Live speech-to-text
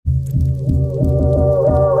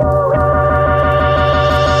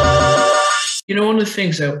One of the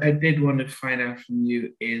things I did want to find out from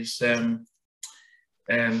you is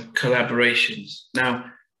collaborations.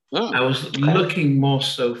 Now, I was looking more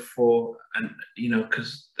so for,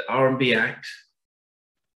 because the R&B act,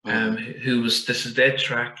 this is their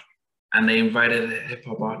track, and they invited a hip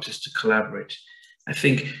hop artist to collaborate. I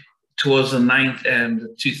think towards the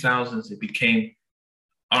 2000s, it became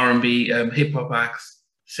R&B hip hop acts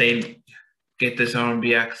saying, "Get this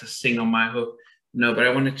R&B act to sing on my hook." No, but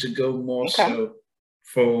I wanted to go more so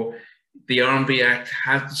for the R&B act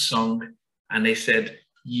had the song, and they said,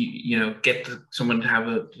 get someone to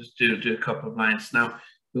have just do a couple of lines. Now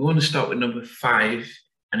we want to start with number 5,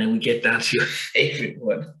 and then we get down to your favorite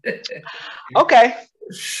one. Okay.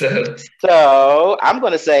 So I'm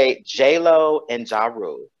gonna say J-Lo and Ja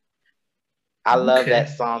Rule. I love that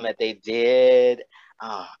song that they did.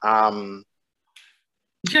 You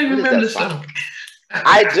can't remember the song.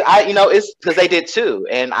 I it's because they did too,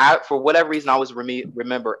 and for whatever reason I always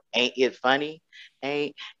remember "Ain't It Funny."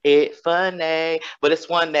 Ain't it funny? But it's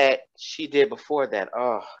one that she did before that.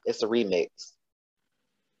 Oh, it's a remix.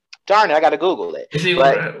 Darn it, I gotta Google it.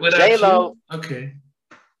 But J-Lo, okay.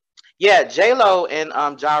 Yeah, J-Lo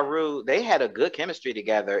and Ja Rule, they had a good chemistry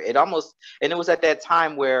together. It was at that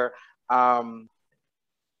time where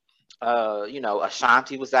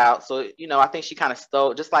Ashanti was out. So, I think she kind of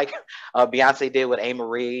stole, just like Beyonce did with A.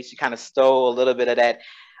 Marie, she kind of stole a little bit of that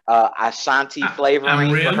Ashanti flavoring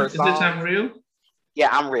for her song. Is it I'm Real? Yeah,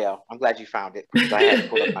 I'm Real. I'm glad you found it, because I had to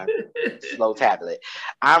pull up my slow tablet.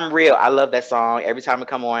 I'm Real. I love that song. Every time it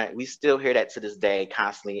come on, we still hear that to this day,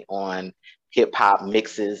 constantly on hip hop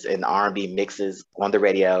mixes and R&B mixes on the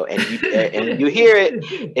radio. And when you hear it,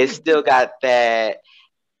 it's still got that.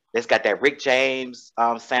 It's got that Rick James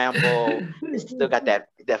sample. It's still got that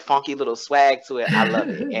funky little swag to it. I love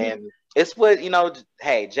it. And it's what,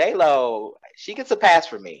 hey, J-Lo, she gets a pass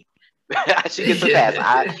for me. She gets a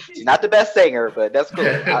pass. She's not the best singer, but that's cool.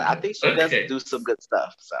 I think she does do some good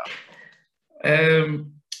stuff. So I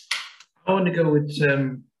want to go with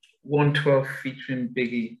 112 featuring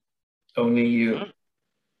Biggie, Only You.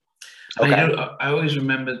 Okay. I always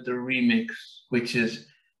remember the remix, which is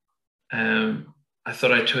I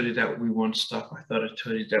thought I told you that we won't stop. I thought I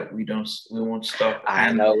told you that we won't stop.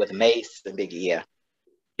 I know, with Mace and Biggie, yeah.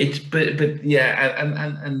 It's but yeah,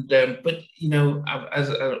 but as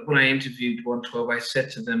when I interviewed 112, I said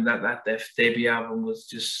to them that their debut album was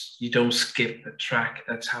just, you don't skip a track.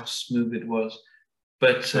 That's how smooth it was.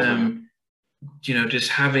 But just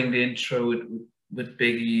having the intro with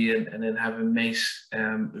Biggie and then having Mace,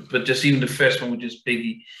 but just even the first one with just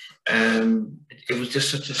Biggie, it was just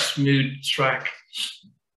such a smooth track.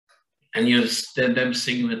 And then them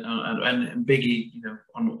singing it, and Biggie,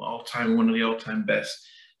 on one of the all-time best.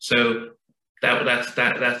 So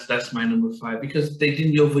that's my number 5, because they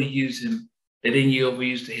didn't overuse him. They didn't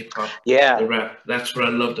overuse the hip hop, the rap. That's what I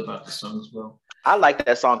loved about the song as well. I like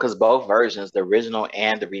that song because both versions, the original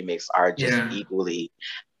and the remix, are just equally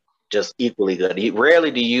good. Rarely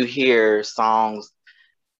do you hear songs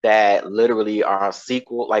that literally are a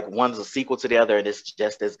sequel, like one's a sequel to the other and it's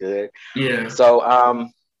just as good. Yeah. So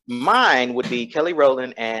mine would be Kelly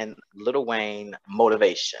Rowland and Lil Wayne,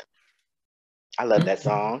 Motivation. I love that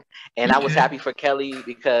song. And I was happy for Kelly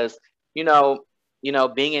because, being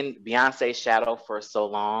in Beyonce's shadow for so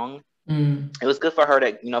long, it was good for her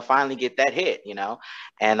to, finally get that hit,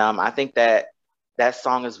 And I think that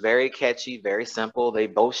song is very catchy, very simple. They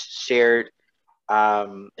both shared,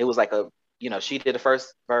 it was like she did the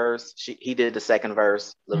first verse, he did the second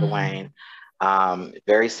verse, Lil Wayne.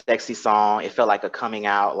 Very sexy song. It felt like a coming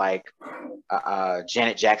out, like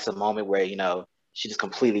Janet Jackson moment where, she just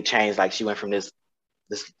completely changed. Like she went from this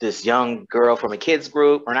young girl from a kids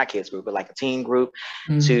group, or not kids group, but like a teen group,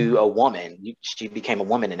 to a woman. She became a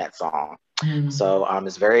woman in that song. So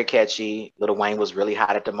it's very catchy. Lil Wayne was really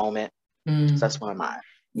hot at the moment. So that's one of mine.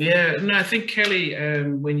 Yeah, no, I think Kelly,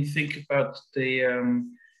 when you think about the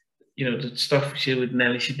the stuff she did with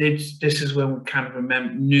Nelly, this is when we kind of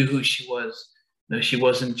knew who she was. She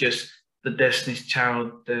wasn't just the Destiny's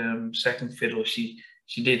Child second fiddle. She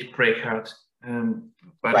did break out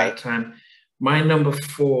by that time. My number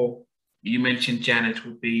 4, you mentioned Janet,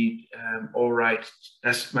 would be All Right.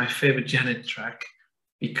 That's my favorite Janet track,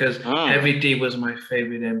 because Heavy D was my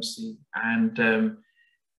favorite MC. And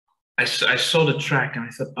I saw the track and I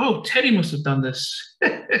thought, oh, Teddy must have done this.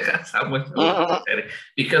 That's how much I love Teddy.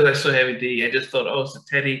 Because I saw Heavy D, I just thought, oh, it's a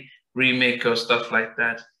Teddy remake or stuff like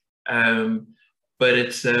that. But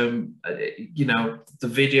it's, the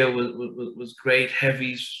video was great.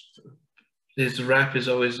 His rap is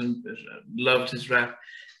always, loved his rap,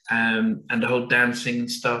 and the whole dancing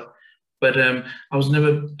and stuff. But I'm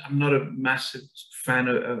not a massive fan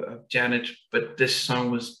of Janet, but this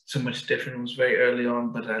song was so much different. It was very early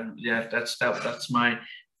on, but yeah, that's my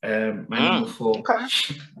number 4. Okay.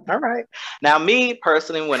 All right. Now, me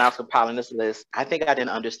personally, when I was compiling this list, I think I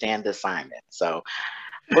didn't understand the assignment. So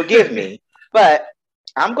forgive me, but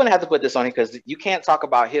I'm going to have to put this on here because you can't talk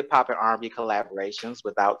about hip hop and R&B collaborations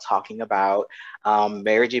without talking about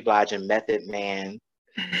Mary J. Blige and Method Man.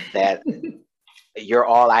 That You're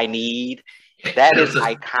All I Need. That is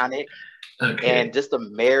iconic. Okay. And just the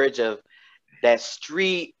marriage of that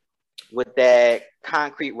street with that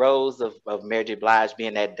concrete rose of Mary J. Blige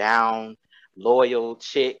being that down, loyal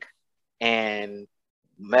chick, and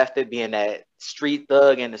Method being that street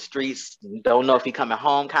thug in the streets, don't know if he coming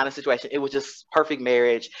home kind of situation. It was just perfect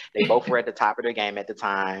marriage. They both were at the top of their game at the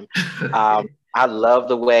time. I love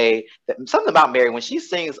the way that something about Mary when she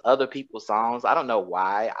sings other people's songs. I don't know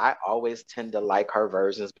why. I always tend to like her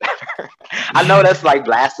versions better. I know that's like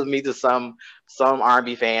blasphemy to some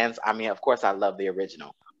R&B fans. I mean, of course, I love the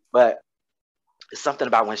original, but it's something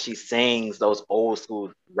about when she sings those old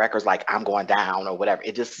school records like I'm Going Down or whatever.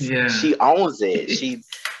 It just she owns it. She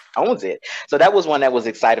owns it. So that was one that was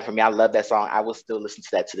exciting for me. I love that song. I will still listen to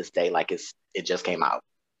that to this day like it just came out.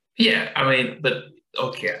 Yeah, I mean, but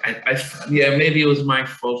okay, yeah, maybe it was my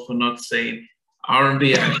fault for not saying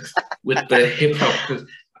R&B artist with the hip hop because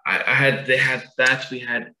they had that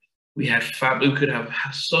we had Fab. We could have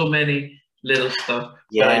so many little stuff.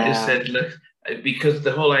 Yeah. But I just said, look, because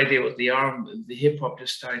the whole idea was the hip hop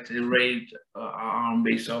just started to raid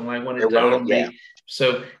R&B, so I wanted the R&B. Yeah.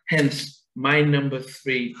 So hence my number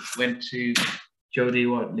 3 went to Jodie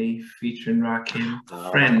Watley featuring Rakim,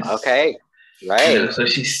 Friends. Okay. Right. You know, so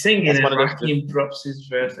she's singing and Rakim drops his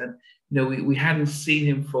verse, and you know we hadn't seen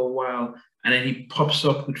him for a while, and then he pops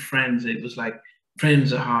up with Friends. It was like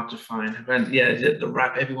friends are hard to find. And yeah, the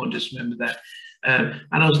rap, everyone just remembered that. And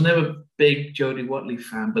I was never a big Jodie Watley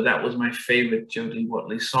fan, but that was my favorite Jodie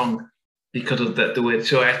Watley song because of that the way.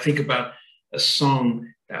 So I think about a song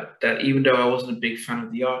that even though I wasn't a big fan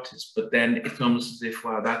of the artist, but then it's almost as if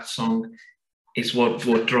wow, that song is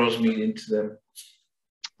what draws me into them.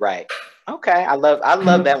 Right. Okay. I love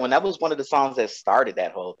that one. That was one of the songs that started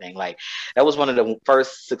that whole thing. Like that was one of the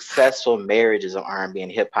first successful marriages of R&B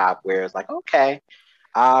and hip hop where it's like, okay.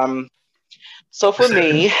 So for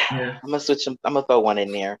me, I'm gonna switch. I'm gonna throw one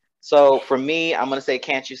in there. So for me, I'm gonna say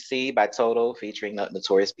 "Can't You See" by Toto featuring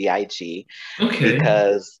Notorious B.I.G. Okay.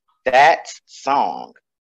 Because that song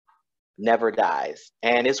never dies,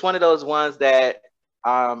 and it's one of those ones that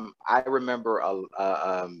I remember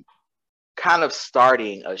kind of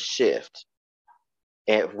starting a shift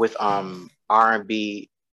with R&B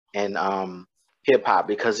and hip hop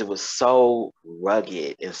because it was so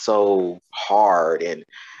rugged and so hard, and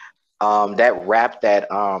that rap that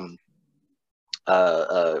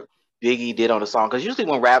Biggie did on the song, because usually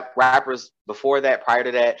when rappers before that, prior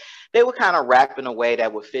to that, they would kind of rap in a way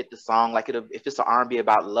that would fit the song. Like if it's an R&B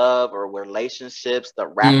about love or relationships, the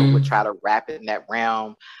rapper would try to rap in that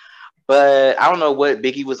realm. But I don't know what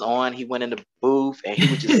Biggie was on. He went in the booth and he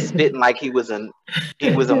was just spitting like he was in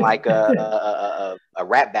like a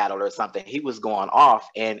rap battle or something. He was going off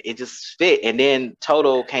and it just fit. And then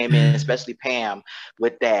Toto came in, especially Pam,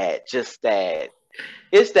 with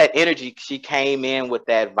it's that energy. She came in with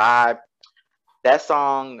that vibe. That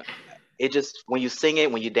song, it just, when you sing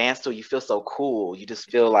it, when you dance to it, you feel so cool. You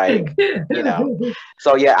just feel like, you know.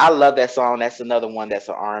 So yeah, I love that song. That's another one that's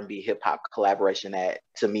an R&B hip hop collaboration that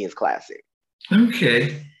to me is classic.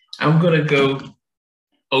 Okay, I'm gonna go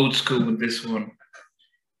old school with this one.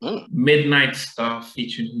 Midnight Star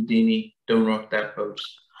featuring Houdini. Don't Rock That Boat.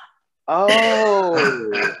 Oh,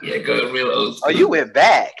 yeah, go real old school. Oh, you went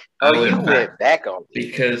back. Went back on me.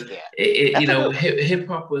 Because you know, hip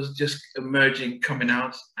hop was just emerging, coming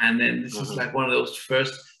out, and then this is like one of those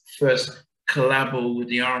first collabo with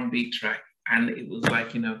the R&B track, and it was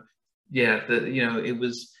like, you know, it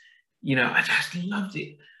was, you know, I just loved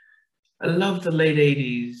it. I loved the late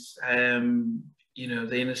 80s. You know,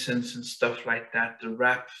 the innocence and stuff like that, the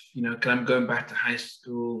rap, you know, because I'm going back to high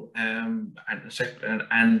school and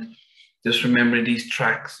just remembering these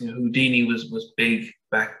tracks. You know, Houdini was big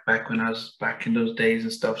back when I was back in those days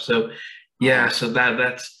and stuff. So yeah, so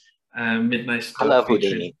that's Midnight Star. I love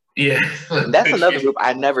Houdini. Yeah, that's another group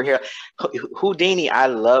I never hear. Houdini, I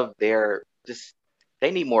love they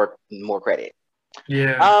need more credit.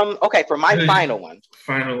 Yeah. Okay, for my final one.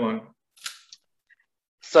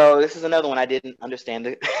 So this is another one I didn't understand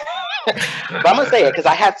it. But I'm gonna say it because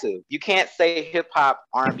I have to. You can't say hip hop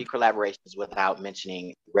R&B collaborations without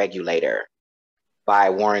mentioning "Regulator" by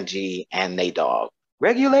Warren G and Nate Dogg.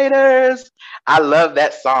 Regulators. I love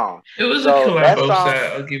that song. It was a collabo, so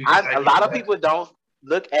I'll give you a lot of people don't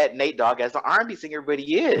look at Nate Dogg as an R&B singer, but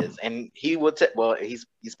he is. And he would, well, he's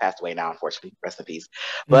passed away now, unfortunately, rest in peace.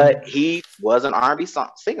 But he was an R&B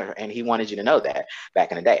singer, and he wanted you to know that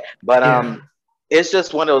back in the day. But it's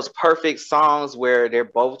just one of those perfect songs where they're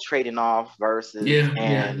both trading off verses.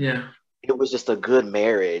 It was just a good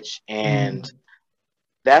marriage. And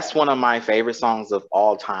that's one of my favorite songs of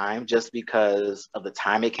all time, just because of the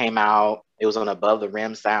time it came out. It was on Above the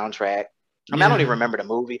Rim soundtrack. I mean, I don't even remember the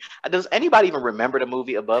movie. Does anybody even remember the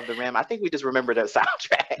movie Above the Rim? I think we just remember the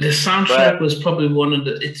soundtrack. The soundtrack was probably one of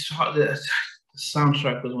the. The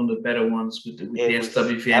soundtrack was one of the better ones with the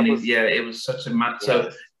SWV. It was such a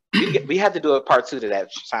so. We had to do a part 2 to that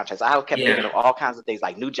soundtrack. So I kept thinking of all kinds of things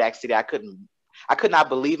like New Jack City. I could not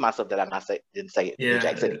believe myself that didn't say it, New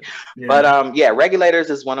Jack City. But Regulators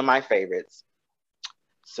is one of my favorites.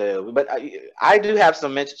 So, but I do have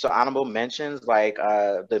some honorable mentions, like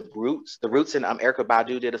the Roots and Erykah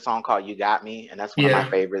Badu did a song called "You Got Me," and that's one of my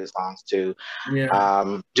favorite songs too.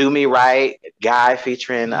 "Do Me Right," Guy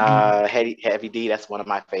featuring Heavy D, that's one of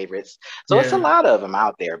my favorites. So it's a lot of them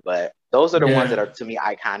out there, but those are the ones that are to me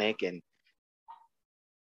iconic and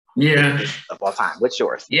of all time. What's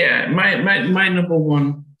yours? My number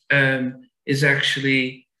one is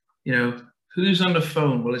actually, who's on the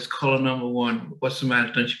phone? Well, it's caller number one. What's the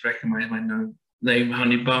matter? Don't you recognize my name,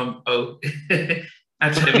 Honey Bum? Oh,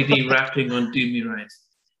 that's Heavy D rapping on "Do Me Right."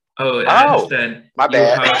 Oh, I understand. My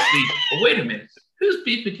bad. Oh, wait a minute. Who's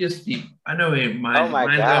beeping your sleep? I know him. Oh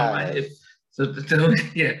my God. My hip. So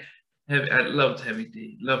I loved Heavy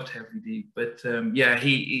D. But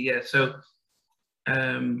So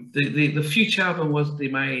the Future album was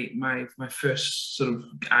my first sort of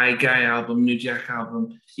Guy album, New Jack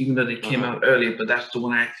album, even though they came out earlier, but that's the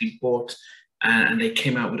one I actually bought, and they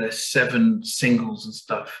came out with 7 singles and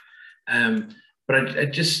stuff. But I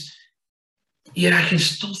just, I can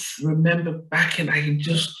still remember I can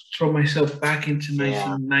just throw myself back into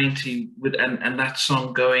 1990 with and that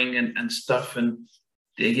song going and stuff, and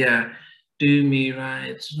 "Do Me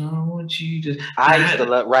Right." So I want you to. I used to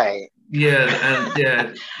love Yeah.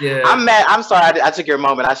 I'm mad. I'm sorry. I took your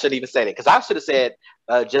moment. I shouldn't even say it because I should have said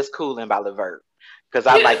 "Just Coolin'" by Levert because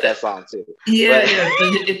I like that song too. We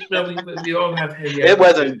all have heavy. It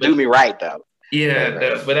wasn't "Do Me Right" though.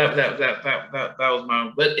 But that was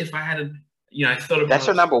my. But if I had I thought about. That's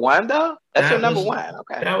your number one though. That's your number one.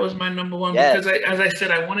 Okay. That was my number one because as I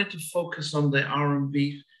said, I wanted to focus on the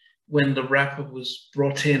R&B when the rapper was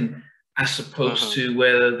brought in, as opposed to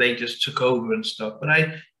whether they just took over and stuff. But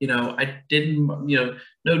I didn't,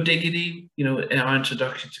 No Diggity, our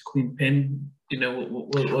introduction to Queen Pen,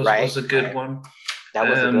 was a good one. That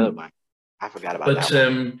was a good one. I forgot about that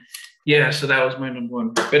one. So that was my number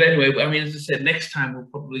one. But anyway, I mean, as I said, next time we'll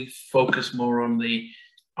probably focus more on the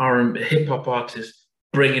R&B hip hop artists,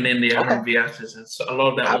 bringing in the R&B artists. And so a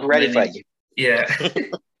lot of that. I'm ready for you. Yeah.